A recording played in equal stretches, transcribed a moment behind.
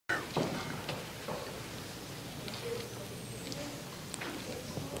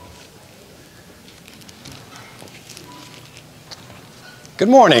Good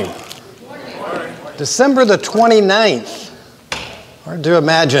morning. December the 29th. Hard to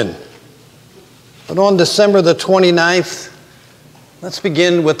imagine. But on December the 29th, let's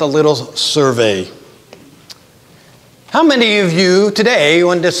begin with a little survey. How many of you today,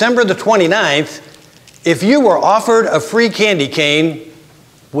 on December the 29th, if you were offered a free candy cane,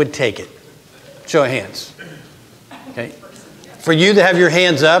 would take it? Show of hands. Okay. For you to have your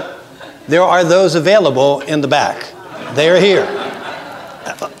hands up, there are those available in the back. They are here.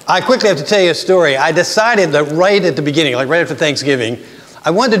 I quickly have to tell you a story. I decided that right at the beginning, like right after Thanksgiving,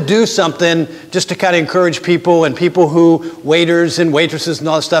 I wanted to do something just to kind of encourage people and people who, waiters and waitresses and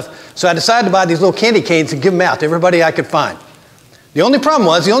all that stuff. So I decided to buy these little candy canes and give them out to everybody I could find. The only problem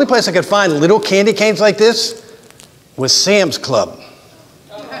was, the only place I could find little candy canes like this was Sam's Club.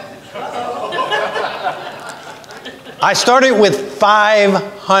 I started with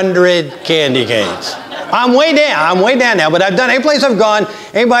 500 candy canes. I'm way down now, but I've done any place I've gone,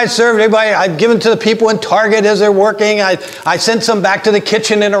 anybody I've served, anybody I've given to the people in Target as they're working. I sent some back to the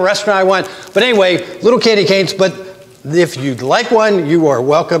kitchen in a restaurant I went. But anyway, little candy canes, but if you'd like one, you are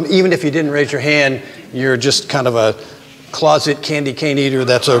welcome. Even if you didn't raise your hand, you're just kind of a closet candy cane eater,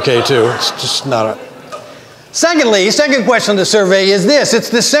 that's okay too. It's just not a... Secondly, second question on the survey is this. It's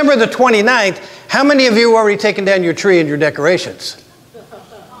December the 29th. How many of you have already taken down your tree and your decorations?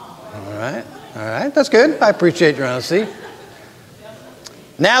 All right, that's good. I appreciate your honesty.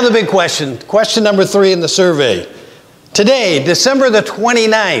 Now the big question. Question number 3 in the survey. Today, December the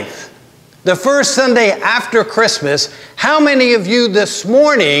 29th, the first Sunday after Christmas, how many of you this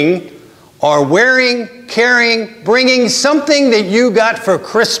morning are wearing, carrying, bringing something that you got for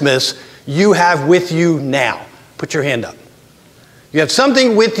Christmas you have with you now? Put your hand up. You have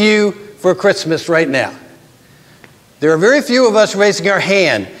something with you for Christmas right now. There are very few of us raising our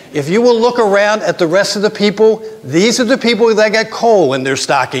hand. If you will look around at the rest of the people, these are the people that got coal in their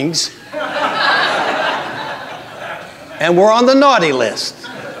stockings. And we're on the naughty list.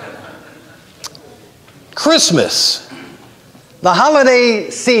 Christmas, the holiday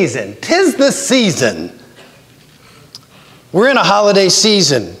season. 'Tis the season. We're in a holiday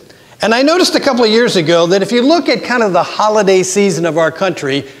season. And I noticed a couple of years ago that if you look at kind of the holiday season of our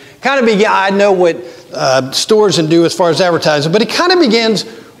country, I know what stores and do as far as advertising, but it kind of begins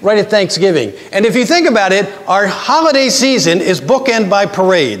right at Thanksgiving. And if you think about it, our holiday season is bookended by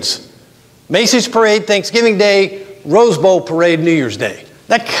parades. Macy's Parade, Thanksgiving Day, Rose Bowl Parade, New Year's Day.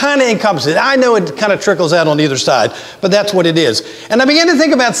 That kind of encompasses it. I know it kind of trickles out on either side, but that's what it is. And I began to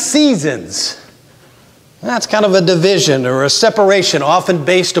think about seasons. That's kind of a division or a separation, often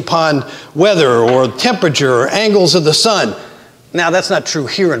based upon weather or temperature or angles of the sun. Now, that's not true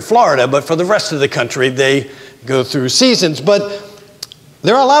here in Florida, but for the rest of the country, they go through seasons. But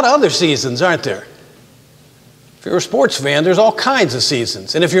there are a lot of other seasons, aren't there? If you're a sports fan, there's all kinds of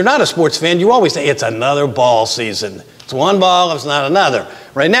seasons. And if you're not a sports fan, you always say, it's another ball season. It's one ball, it's not another.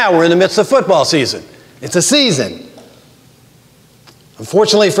 Right now, we're in the midst of football season. It's a season.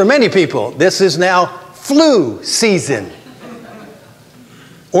 Unfortunately for many people, this is now flu season.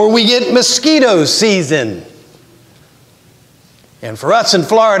 Or we get mosquito season. And for us in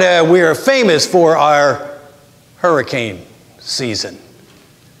Florida, we are famous for our hurricane season.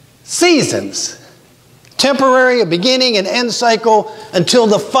 Seasons. Temporary, a beginning and end cycle until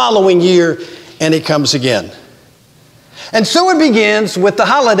the following year, and it comes again. And so it begins with the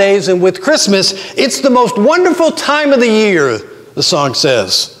holidays and with Christmas. It's the most wonderful time of the year, the song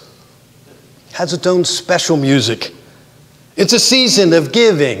says. It has its own special music. It's a season of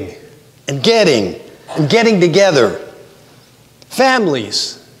giving and getting together.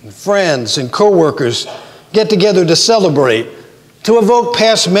 Families and friends and co-workers get together to celebrate, to evoke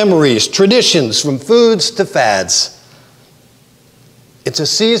past memories, traditions from foods to fads. It's a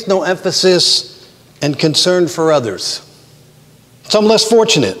seasonal emphasis and concern for others. Some less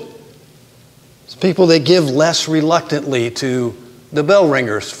fortunate. It's people that give less reluctantly to the bell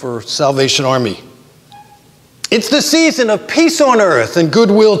ringers for Salvation Army. It's the season of peace on earth and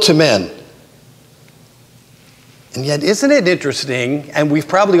goodwill to men. And yet, isn't it interesting, and we've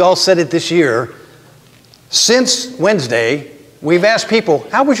probably all said it this year, since Wednesday, we've asked people,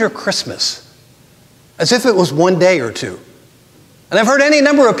 how was your Christmas? As if it was one day or two. And I've heard any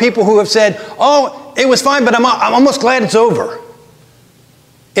number of people who have said, oh, it was fine, but I'm almost glad it's over.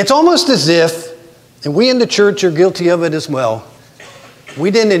 It's almost as if, and we in the church are guilty of it as well,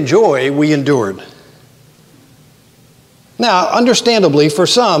 we didn't enjoy, we endured. Now, understandably, for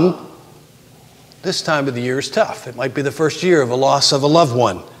some, this time of the year is tough. It might be the first year of a loss of a loved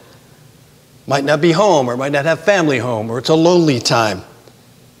one. Might not be home, or might not have family home, or it's a lonely time.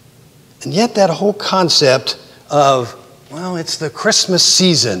 And yet that whole concept of Well, it's the Christmas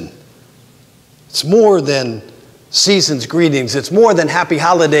season. It's more than season's greetings. It's more than happy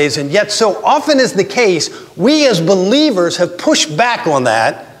holidays. And yet, so often is the case, we as believers have pushed back on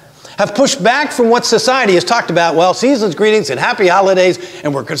that, have pushed back from what society has talked about. Well, season's greetings and happy holidays,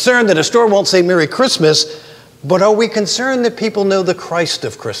 and we're concerned that a store won't say Merry Christmas. But are we concerned that people know the Christ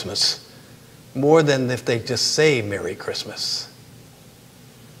of Christmas more than if they just say Merry Christmas?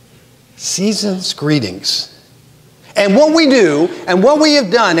 Season's greetings. And what we do, and what we have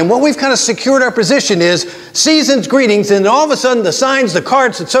done, and what we've kind of secured our position is season's greetings, and all of a sudden the signs, the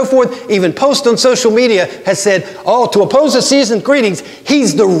cards, and so forth, even posts on social media has said, oh, to oppose the season's greetings,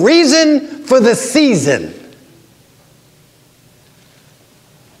 he's the reason for the season.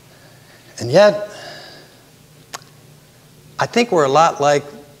 And yet, I think we're a lot like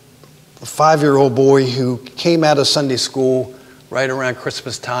a 5-year-old boy who came out of Sunday school right around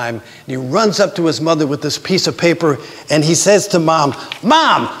Christmas time, and he runs up to his mother with this piece of paper, and he says to Mom,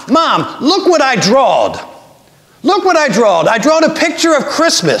 Mom, look what I drawed. Look what I drawed. I drawed a picture of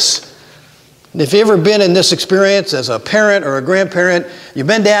Christmas. And if you've ever been in this experience as a parent or a grandparent, you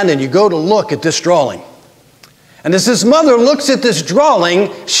bend down and you go to look at this drawing. And as this mother looks at this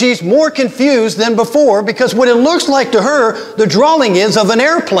drawing, she's more confused than before, because what it looks like to her, the drawing is of an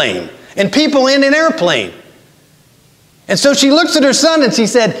airplane and people in an airplane. And so she looks at her son and she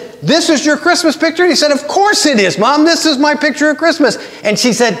said, this is your Christmas picture? And he said, of course it is, Mom. This is my picture of Christmas. And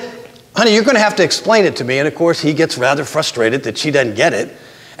she said, honey, you're going to have to explain it to me. And of course, he gets rather frustrated that she doesn't get it.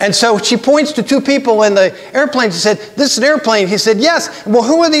 And so she points to 2 people in the airplane. She said, this is an airplane. He said, yes. Well,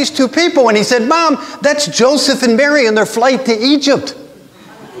 who are these 2 people? And he said, Mom, that's Joseph and Mary in their flight to Egypt.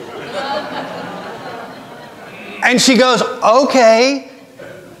 And she goes, okay.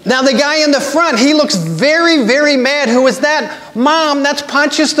 Now, the guy in the front, he looks very, very mad. Who is that? Mom, that's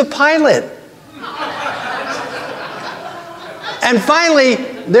Pontius the Pilate. And finally,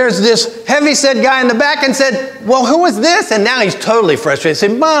 there's this heavy-set guy in the back and said, well, who is this? And now he's totally frustrated. He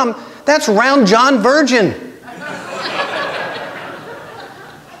said, Mom, that's Round John Virgin.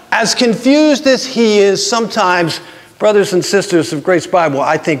 As confused as he is, sometimes, brothers and sisters of Grace Bible,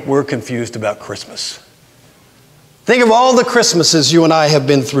 I think we're confused about Christmas. Think of all the Christmases you and I have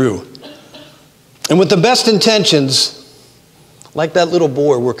been through. And with the best intentions, like that little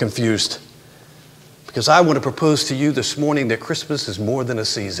boy, we're confused. Because I want to propose to you this morning that Christmas is more than a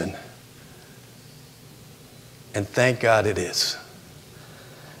season. And thank God it is.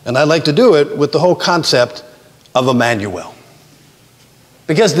 And I'd like to do it with the whole concept of Emmanuel.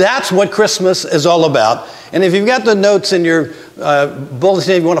 Because that's what Christmas is all about. And if you've got the notes in your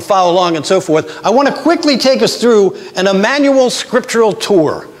bulletin, if you want to follow along and so forth, I want to quickly take us through an Emmanuel scriptural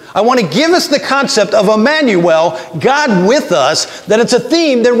tour. I want to give us the concept of Emmanuel, God with us, that it's a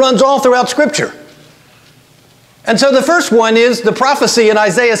theme that runs all throughout Scripture. And so the first one is the prophecy in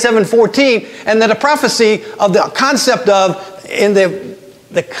Isaiah 7:14, and that a prophecy of the concept of, in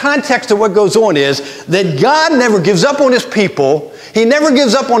the context of what goes on is that God never gives up on his people. He never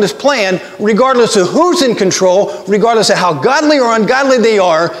gives up on his plan, regardless of who's in control, regardless of how godly or ungodly they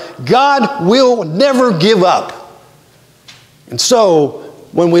are. God will never give up. And so,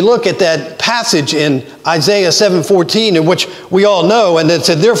 when we look at that passage in Isaiah 7:14, in which we all know, and it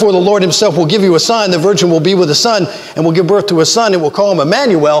said, therefore the Lord himself will give you a sign, the virgin will be with a son, and will give birth to a son, and will call him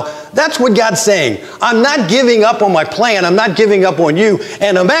Emmanuel. That's what God's saying. I'm not giving up on my plan. I'm not giving up on you.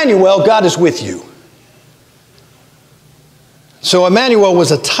 And Emmanuel, God is with you. So Emmanuel was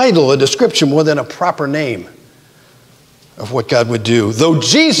a title, a description, more than a proper name of what God would do. Though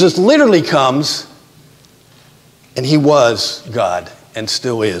Jesus literally comes, and he was God, and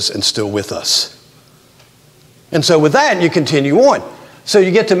still is, and still with us. And so with that, you continue on. So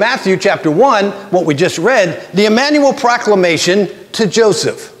you get to Matthew chapter 1, what we just read, the Emmanuel proclamation to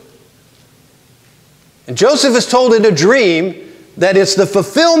Joseph. And Joseph is told in a dream that it's the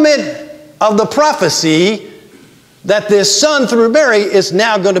fulfillment of the prophecy that this son through Mary is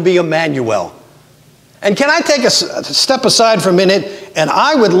now going to be Emmanuel. And can I take a step aside for a minute? And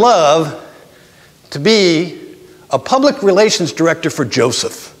I would love to be a public relations director for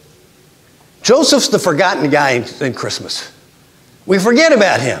Joseph. Joseph's the forgotten guy in Christmas. We forget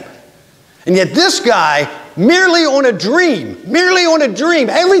about him. And yet this guy, merely on a dream,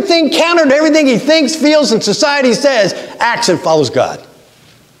 everything counter to everything he thinks, feels, and society says, acts and follows God.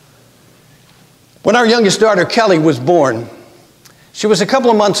 When our youngest daughter, Kelly, was born, she was a couple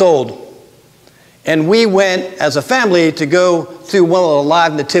of months old. And we went as a family to go through one of the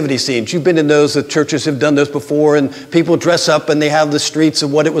live nativity scenes. You've been in those, the churches have done those before, and people dress up and they have the streets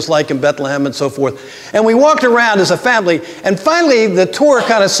of what it was like in Bethlehem and so forth. And we walked around as a family, and finally the tour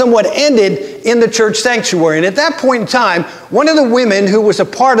kind of somewhat ended, in the church sanctuary. And at that point in time, one of the women who was a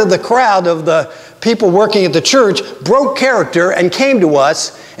part of the crowd of the people working at the church broke character and came to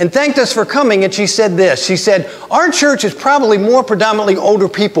us and thanked us for coming. And she said this. She said, our church is probably more predominantly older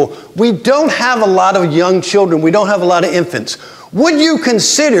people. We don't have a lot of young children. We don't have a lot of infants. Would you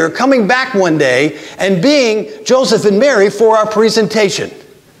consider coming back one day and being Joseph and Mary for our presentation?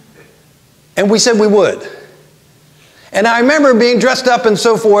 And we said we would. And I remember being dressed up and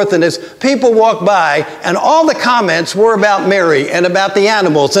so forth, and as people walked by, and all the comments were about Mary and about the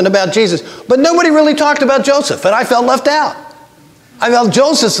animals and about Jesus, but nobody really talked about Joseph, and I felt left out. I felt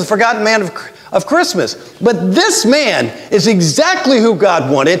Joseph's the forgotten man of Christmas. But this man is exactly who God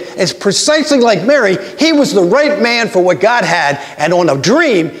wanted. It's precisely like Mary. He was the right man for what God had, and on a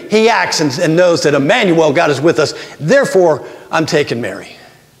dream, he acts and knows that Emmanuel, God is with us. Therefore, I'm taking Mary.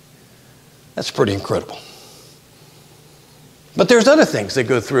 That's pretty incredible. But there's other things that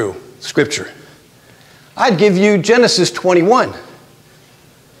go through Scripture. I'd give you Genesis 21.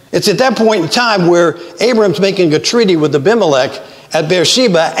 It's at that point in time where Abram's making a treaty with Abimelech at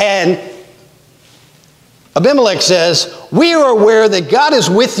Beersheba, and Abimelech says, we are aware that God is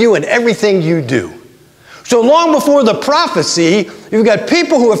with you in everything you do. So long before the prophecy, you've got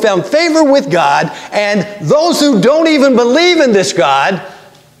people who have found favor with God, and those who don't even believe in this God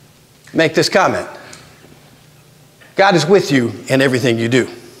make this comment. God is with you in everything you do.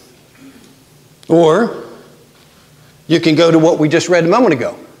 Or you can go to what we just read a moment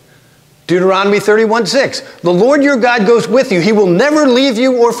ago. Deuteronomy 31:6. The Lord your God goes with you. He will never leave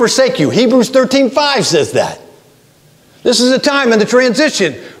you or forsake you. Hebrews 13:5 says that. This is a time in the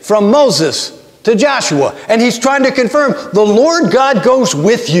transition from Moses to Joshua. And he's trying to confirm the Lord God goes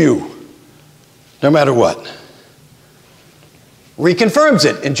with you no matter what. Reconfirms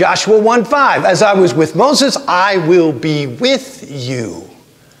it in Joshua 1:5. As I was with Moses, I will be with you.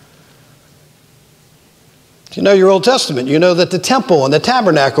 If you know your Old Testament, you know that the temple and the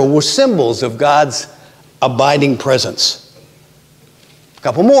tabernacle were symbols of God's abiding presence. A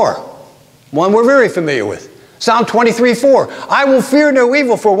couple more. One we're very familiar with. Psalm 23:4. I will fear no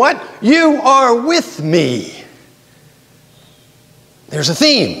evil, for what? You are with me. There's a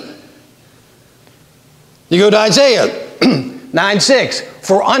theme. You go to Isaiah 9:6.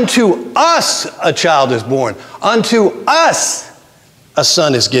 For unto us a child is born. Unto us a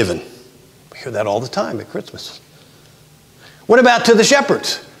son is given. We hear that all the time at Christmas. What about to the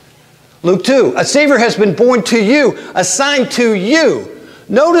shepherds? Luke 2. A Savior has been born to you, assigned to you.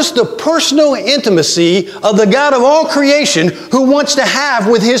 Notice the personal intimacy of the God of all creation who wants to have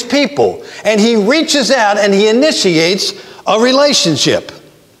with his people. And he reaches out and he initiates a relationship.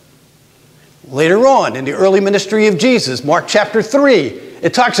 Later on in the early ministry of Jesus, Mark chapter 3,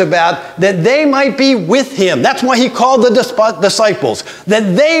 it talks about that they might be with him. That's why he called the disciples,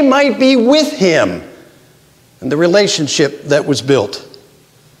 that they might be with him. And the relationship that was built.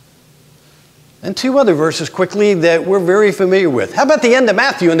 And two other verses quickly that we're very familiar with. How about the end of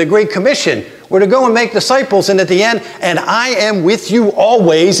Matthew and the Great Commission? We're to go and make disciples, and at the end, and I am with you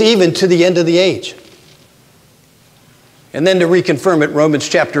always, even to the end of the age. And then to reconfirm it, Romans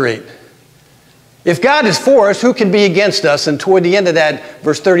chapter 8. If God is for us, who can be against us? And toward the end of that,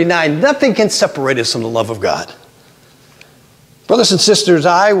 verse 39, nothing can separate us from the love of God. Brothers and sisters,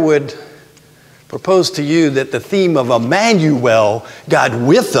 I would propose to you that the theme of Emmanuel, God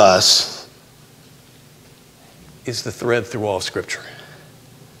with us, is the thread through all of Scripture.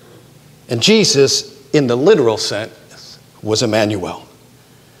 And Jesus, in the literal sense, was Emmanuel.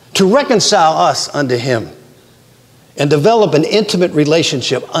 To reconcile us unto him and develop an intimate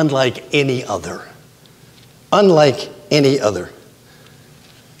relationship unlike any other. Unlike any other.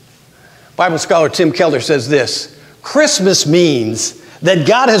 Bible scholar Tim Keller says this: Christmas means that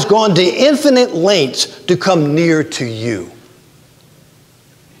God has gone to infinite lengths to come near to you.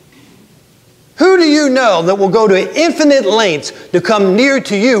 Who do you know that will go to infinite lengths to come near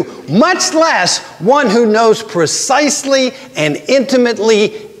to you, much less one who knows precisely and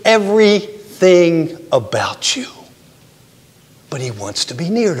intimately everything about you? But he wants to be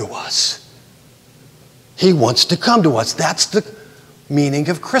near to us. He wants to come to us. That's the meaning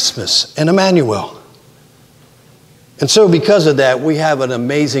of Christmas and Emmanuel. And so because of that, we have an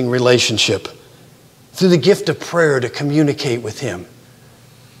amazing relationship through the gift of prayer to communicate with him.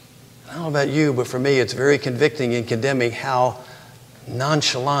 I don't know about you, but for me, it's very convicting and condemning how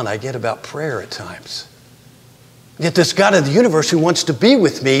nonchalant I get about prayer at times. Yet this God of the universe who wants to be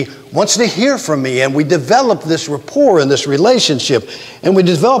with me, wants to hear from me, and we develop this rapport and this relationship, and we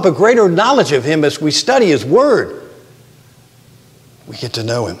develop a greater knowledge of him as we study his word. We get to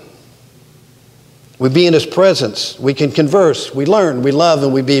know him. We be in his presence. We can converse. We learn. We love,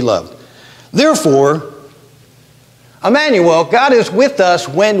 and we be loved. Therefore, Emmanuel, God is with us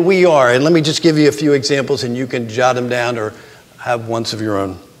when we are. And let me just give you a few examples and you can jot them down or have ones of your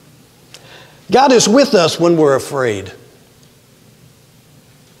own. God is with us when we're afraid.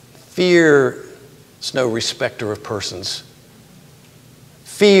 Fear is no respecter of persons.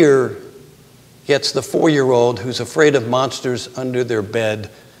 Fear gets the 4-year-old who's afraid of monsters under their bed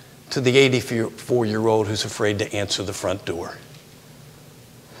to the 84-year-old who's afraid to answer the front door.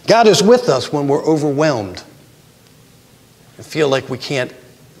 God is with us when we're overwhelmed and feel like we can't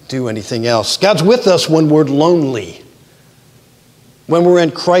do anything else. God's with us when we're lonely, when we're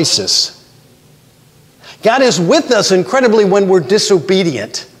in crisis. God is with us incredibly when we're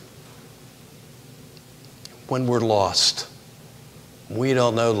disobedient, when we're lost. We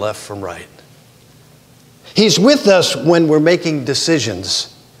don't know left from right. He's with us when we're making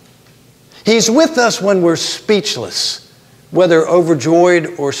decisions. He's with us when we're speechless, whether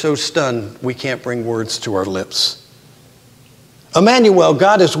overjoyed or so stunned we can't bring words to our lips. Emmanuel,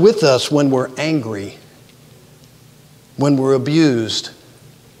 God is with us when we're angry, when we're abused,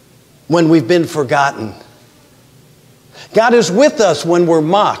 when we've been forgotten. God is with us when we're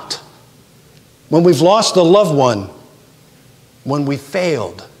mocked, when we've lost a loved one, when we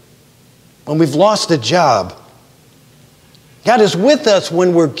failed, when we've lost a job. God is with us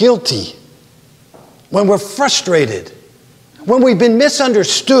when we're guilty, when we're frustrated, when we've been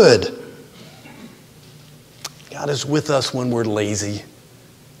misunderstood. God is with us when we're lazy,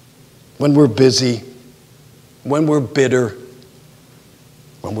 when we're busy, when we're bitter,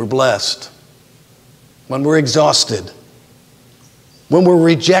 when we're blessed, when we're exhausted, when we're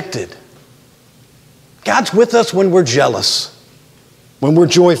rejected. God's with us when we're jealous, when we're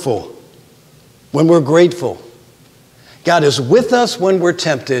joyful, when we're grateful. God is with us when we're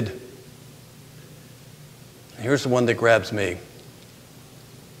tempted. Here's the one that grabs me.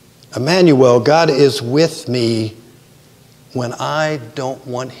 Emmanuel, God is with me when I don't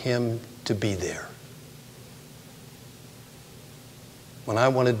want him to be there. When I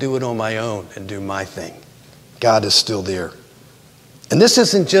want to do it on my own and do my thing, God is still there. And this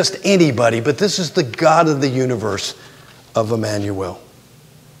isn't just anybody, but this is the God of the universe of Emmanuel.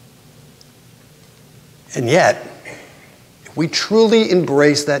 And yet, if we truly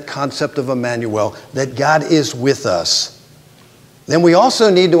embrace that concept of Emmanuel, that God is with us, then we also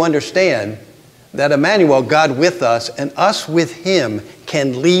need to understand that Emmanuel, God with us, and us with him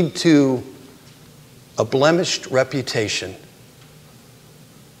can lead to a blemished reputation.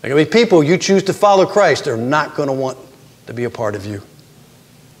 There are going to be people, you choose to follow Christ, they're not going to want to be a part of you.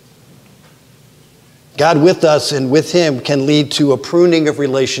 God with us and with him can lead to a pruning of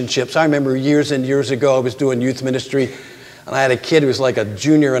relationships. I remember years and years ago, I was doing youth ministry, and I had a kid who was like a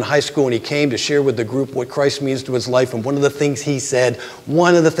junior in high school, and he came to share with the group what Christ means to his life. And one of the things he said,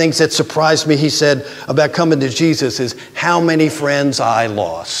 one of the things that surprised me, he said about coming to Jesus is, how many friends I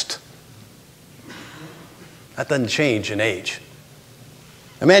lost. That doesn't change in age.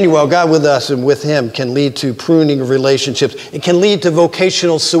 Emmanuel, God with us and with him, can lead to pruning of relationships. It can lead to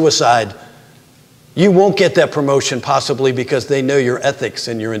vocational suicide. You won't get that promotion possibly because they know your ethics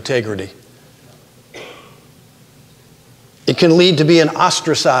and your integrity. It can lead to being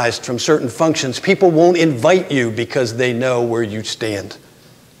ostracized from certain functions. People won't invite you because they know where you stand.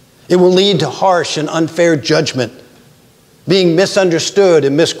 It will lead to harsh and unfair judgment, being misunderstood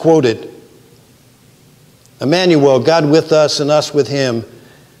and misquoted. Emmanuel, God with us and us with him,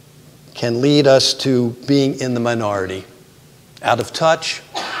 can lead us to being in the minority, out of touch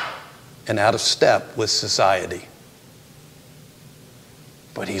and out of step with society.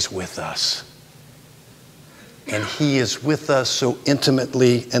 But he's with us. And he is with us so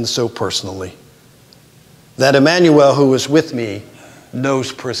intimately and so personally that Emmanuel, who is with me,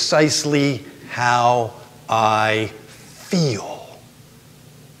 knows precisely how I feel.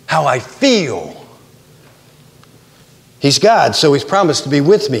 How I feel. He's God, so he's promised to be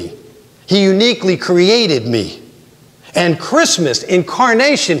with me. He uniquely created me. And Christmas,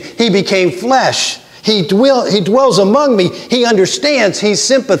 incarnation, he became flesh. He dwells among me. He understands. He's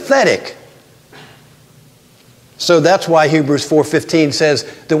sympathetic. So that's why Hebrews 4:15 says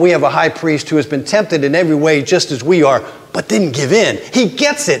that we have a high priest who has been tempted in every way just as we are, but didn't give in. He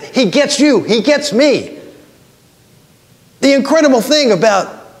gets it. He gets you. He gets me. The incredible thing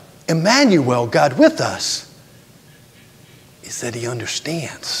about Emmanuel, God with us, is that he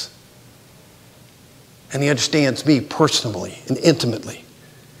understands. And he understands me personally and intimately.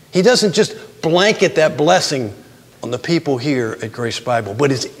 He doesn't just blanket that blessing on the people here at Grace Bible,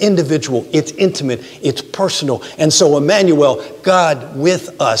 but it's individual, it's intimate, it's personal. And so Emmanuel, God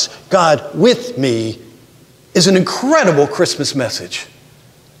with us, God with me, is an incredible Christmas message.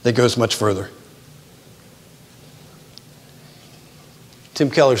 that goes much further. Tim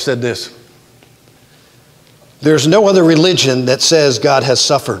Keller said this: "There's no other religion that says God has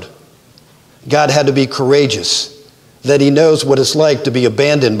suffered. God had to be courageous, that he knows what it's like to be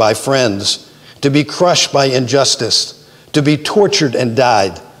abandoned by friends, to be crushed by injustice, to be tortured and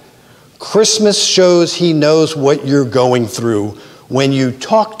died. Christmas shows he knows what you're going through. When you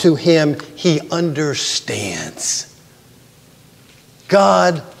talk to him, he understands."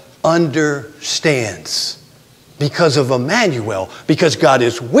 God understands. Because of Emmanuel, because God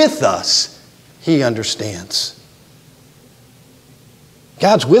is with us, he understands.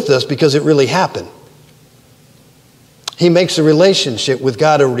 God's with us because it really happened. He makes a relationship with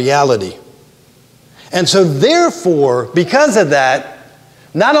God a reality. And so therefore, because of that,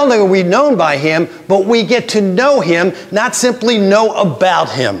 not only are we known by him, but we get to know him, not simply know about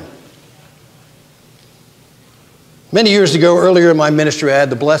him. Many years ago, earlier in my ministry, I had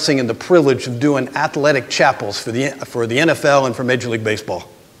the blessing and the privilege of doing athletic chapels for the NFL and for Major League Baseball.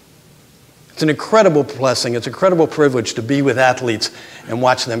 It's an incredible blessing. It's an incredible privilege to be with athletes and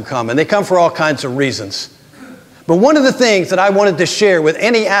watch them come. And they come for all kinds of reasons. But one of the things that I wanted to share with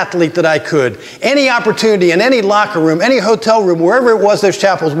any athlete that I could, any opportunity in any locker room, any hotel room, wherever it was those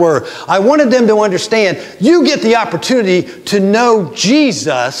chapels were, I wanted them to understand you get the opportunity to know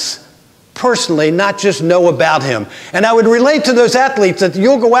Jesus personally, not just know about him. And I would relate to those athletes that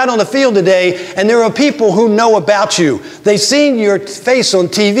you'll go out on the field today and there are people who know about you. They've seen your face on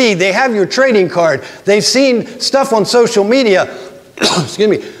TV. They have your trading card. They've seen stuff on social media. Excuse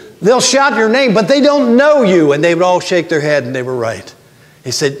me. They'll shout your name, but they don't know you. And they would all shake their head, and they were right. He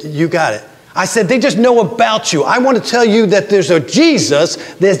said, "You got it." I said, "They just know about you. I want to tell you that there's a Jesus,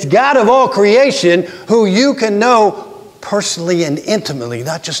 this God of all creation, who you can know personally and intimately,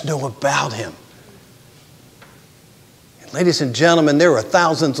 not just know about him." And ladies and gentlemen, there are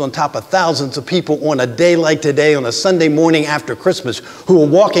thousands on top of thousands of people on a day like today, on a Sunday morning after Christmas, who are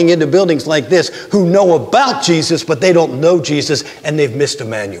walking into buildings like this, who know about Jesus, but they don't know Jesus, and they've missed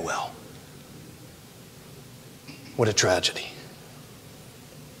Emmanuel. What a tragedy.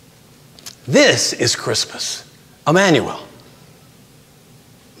 This is Christmas, Emmanuel.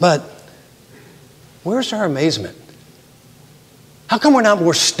 But where's our amazement? How come we're not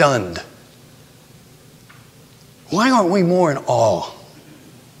more stunned? Why aren't we more in awe?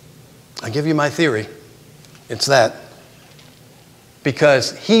 I'll give you my theory. It's that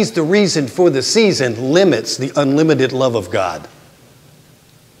because he's the reason for the season limits the unlimited love of God.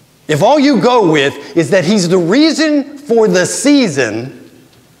 If all you go with is that he's the reason for the season,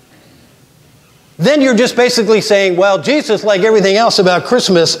 then you're just basically saying, well, Jesus, like everything else about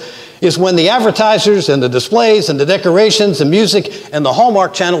Christmas, is when the advertisers and the displays and the decorations and music and the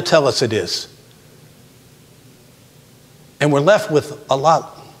Hallmark Channel tell us it is. And we're left with a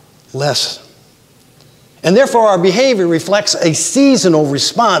lot less. And therefore our behavior reflects a seasonal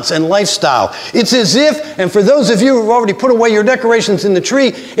response and lifestyle. It's as if, and for those of you who've already put away your decorations in the tree,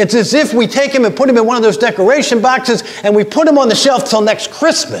 it's as if we take them and put them in one of those decoration boxes and we put them on the shelf till next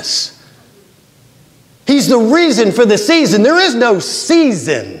Christmas. He's the reason for the season. There is no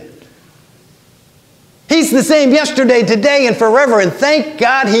season. He's the same yesterday, today, and forever, and thank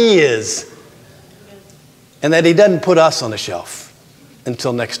God he is. And that he doesn't put us on the shelf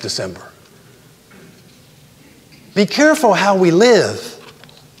until next December. Be careful how we live.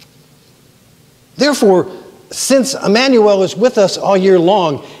 Therefore, since Emmanuel is with us all year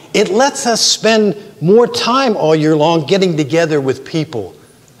long, it lets us spend more time all year long getting together with people.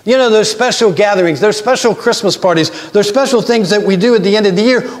 You know, those special gatherings, there's special Christmas parties, there's special things that we do at the end of the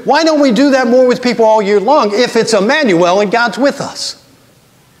year. Why don't we do that more with people all year long if it's Emmanuel and God's with us?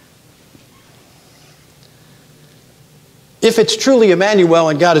 If it's truly Emmanuel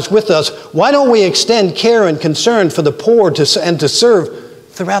and God is with us, why don't we extend care and concern for the poor and to serve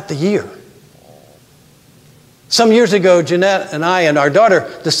throughout the year? Some years ago, Jeanette and I and our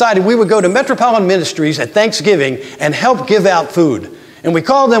daughter decided we would go to Metropolitan Ministries at Thanksgiving and help give out food. And we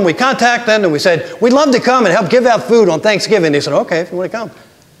called them, we contacted them, and we said, we'd love to come and help give out food on Thanksgiving. They said, okay, if you want to come.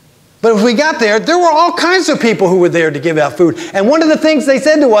 But if we got there were all kinds of people who were there to give out food. And one of the things they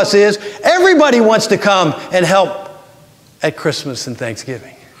said to us is, everybody wants to come and help at Christmas and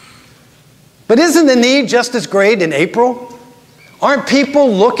Thanksgiving. But isn't the need just as great in April? Aren't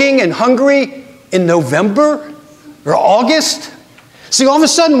people looking and hungry in November or August? See, all of a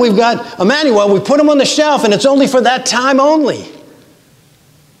sudden we've got Emmanuel, we put him on the shelf, and it's only for that time only.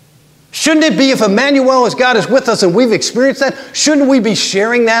 Shouldn't it be, if Emmanuel as God is with us and we've experienced that, shouldn't we be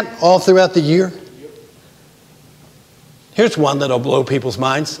sharing that all throughout the year? Here's one that'll blow people's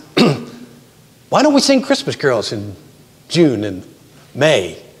minds. Why don't we sing Christmas carols in June and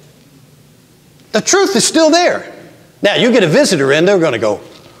May The truth is still there. Now, you get a visitor in, they're going to go,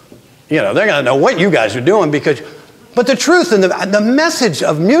 they're going to know what you guys are doing but the truth and the message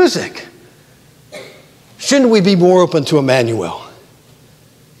of music, shouldn't we be more open to Emmanuel?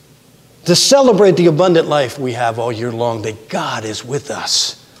 To celebrate the abundant life we have all year long, that God is with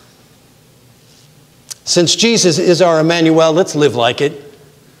us. Since Jesus is our Emmanuel, let's live like it.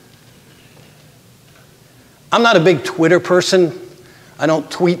 I'm not a big Twitter person. I don't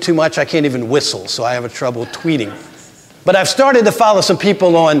tweet too much. I can't even whistle, so I have trouble tweeting. But I've started to follow some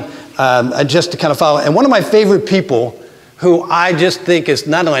people on, just to kind of follow. And one of my favorite people, who I just think is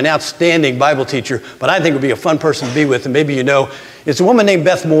not only an outstanding Bible teacher, but I think would be a fun person to be with, and maybe you know, is a woman named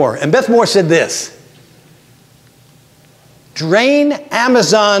Beth Moore. And Beth Moore said this: drain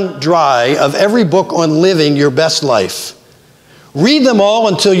Amazon dry of every book on living your best life. Read them all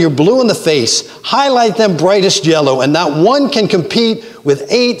until you're blue in the face. Highlight them brightest yellow, and not one can compete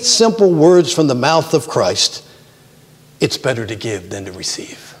with 8 simple words from the mouth of Christ. It's better to give than to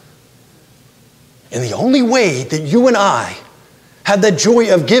receive. And the only way that you and I have that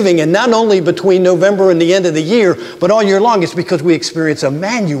joy of giving, and not only between November and the end of the year, but all year long, is because we experience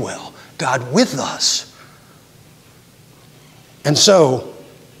Emmanuel, God with us. And so,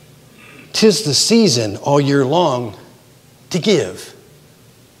 'tis the season all year long to give.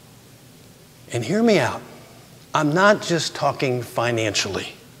 And hear me out. I'm not just talking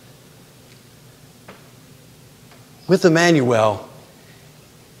financially. With Emmanuel,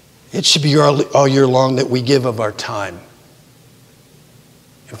 it should be all year long that we give of our time.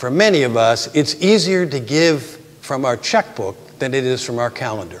 And for many of us, it's easier to give from our checkbook than it is from our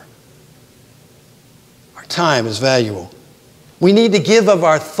calendar. Our time is valuable. We need to give of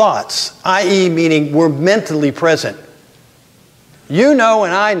our thoughts, i.e., meaning we're mentally present. You know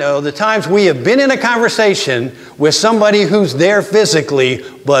and I know the times we have been in a conversation with somebody who's there physically,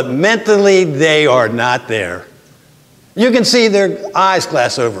 but mentally they are not there. You can see their eyes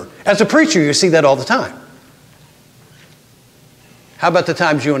glass over. As a preacher, you see that all the time. How about the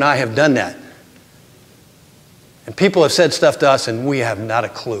times you and I have done that? And people have said stuff to us and we have not a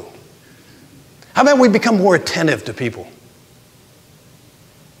clue. How about we become more attentive to people?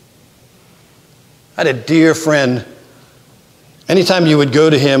 I had a dear friend. Anytime you would go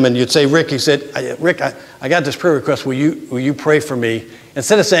to him and you'd say, Rick, he said, Rick, I got this prayer request. Will you pray for me?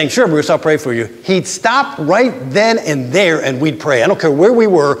 Instead of saying, sure, Bruce, I'll pray for you, he'd stop right then and there and we'd pray. I don't care where we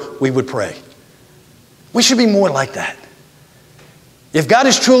were, we would pray. We should be more like that. If God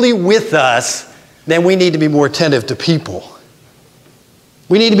is truly with us, then we need to be more attentive to people.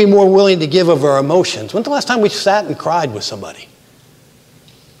 We need to be more willing to give of our emotions. When's the last time we sat and cried with somebody?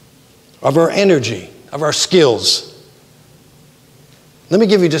 Of our energy, of our skills. Let me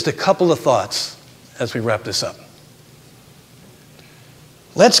give you just a couple of thoughts as we wrap this up.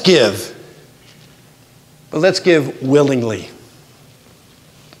 Let's give, but let's give willingly.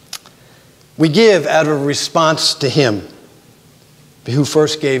 We give out of a response to Him who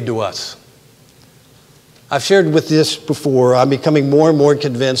first gave to us. I've shared with this before. I'm becoming more and more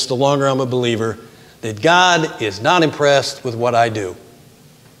convinced the longer I'm a believer that God is not impressed with what I do.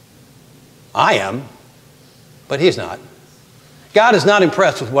 I am, but He's not. God is not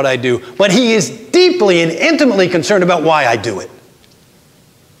impressed with what I do, but He is deeply and intimately concerned about why I do it.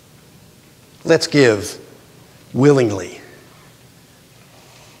 Let's give willingly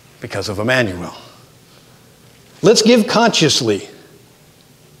because of Emmanuel. Let's give consciously,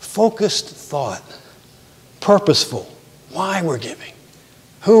 focused thought, purposeful, why we're giving,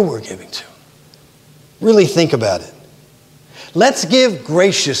 who we're giving to. Really think about it. Let's give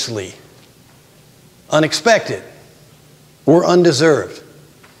graciously, unexpected or undeserved.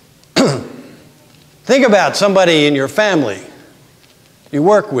 Think about somebody in your family you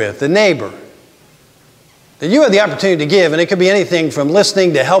work with, a neighbor, that you have the opportunity to give, and it could be anything from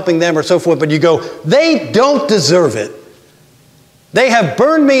listening to helping them or so forth, but you go, they don't deserve it. They have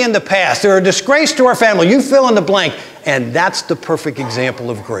burned me in the past. They're a disgrace to our family. You fill in the blank. And that's the perfect example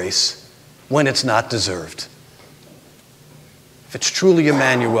of grace when it's not deserved. If it's truly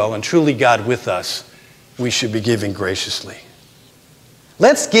Emmanuel and truly God with us, we should be giving graciously.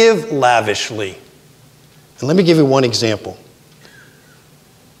 Let's give lavishly. And let me give you one example.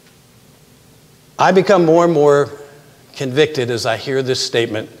 I become more and more convicted as I hear this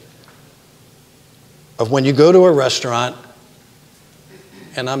statement of when you go to a restaurant,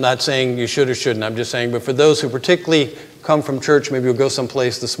 and I'm not saying you should or shouldn't, I'm just saying, but for those who particularly come from church, maybe you'll go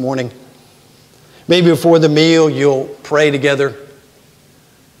someplace this morning, maybe before the meal you'll pray together.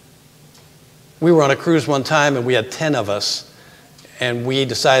 We were on a cruise one time and we had 10 of us, and we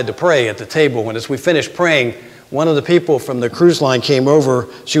decided to pray at the table, and as we finished praying, one of the people from the cruise line came over.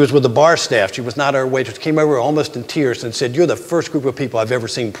 She was with the bar staff. She was not our waitress. Came over almost in tears and said, "You're the first group of people I've ever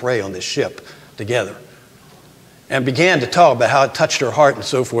seen pray on this ship together." And began to talk about how it touched her heart and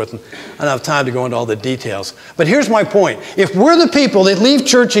so forth. And I don't have time to go into all the details. But here's my point. If we're the people that leave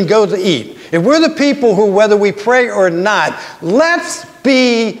church and go to eat, if we're the people who, whether we pray or not, let's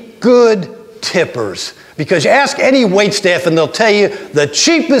be good tippers. Because you ask any waitstaff and they'll tell you the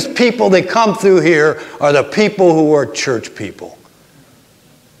cheapest people that come through here are the people who are church people.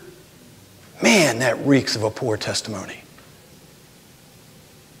 Man, that reeks of a poor testimony.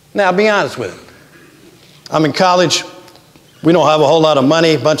 Now, I'll be honest with it. I'm in college. We don't have a whole lot of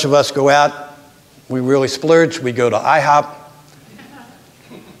money. A bunch of us go out. We really splurge. We go to IHOP.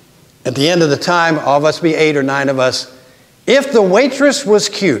 At the end of the time, all of us, be 8 or 9 of us, if the waitress was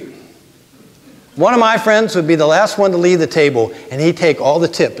cute, one of my friends would be the last one to leave the table, and he'd take all the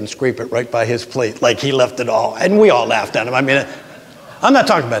tip and scrape it right by his plate like he left it all. And we all laughed at him. I mean, I'm not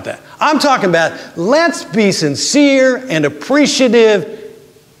talking about that. I'm talking about let's be sincere and appreciative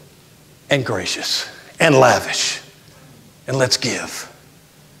and gracious and lavish. And let's give.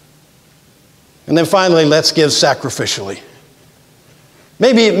 And then finally, let's give sacrificially.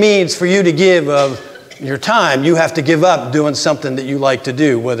 Maybe it means for you to give of your time, you have to give up doing something that you like to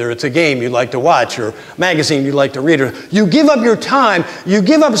do, whether it's a game you like to watch or a magazine you like to read. Or you give up your time, you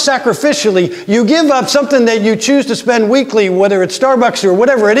give up sacrificially, you give up something that you choose to spend weekly, whether it's Starbucks or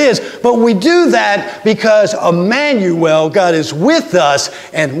whatever it is. But we do that because Emmanuel, God is with us,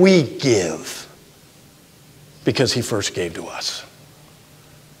 and we give because he first gave to us.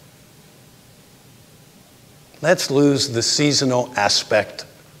 Let's lose the seasonal aspect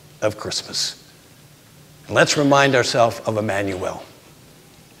of Christmas. Let's remind ourselves of Emmanuel,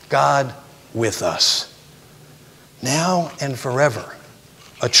 God with us, now and forever,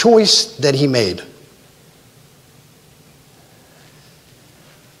 a choice that he made.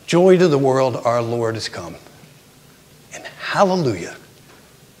 Joy to the world, our Lord has come. And hallelujah,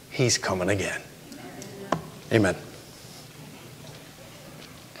 he's coming again. Amen.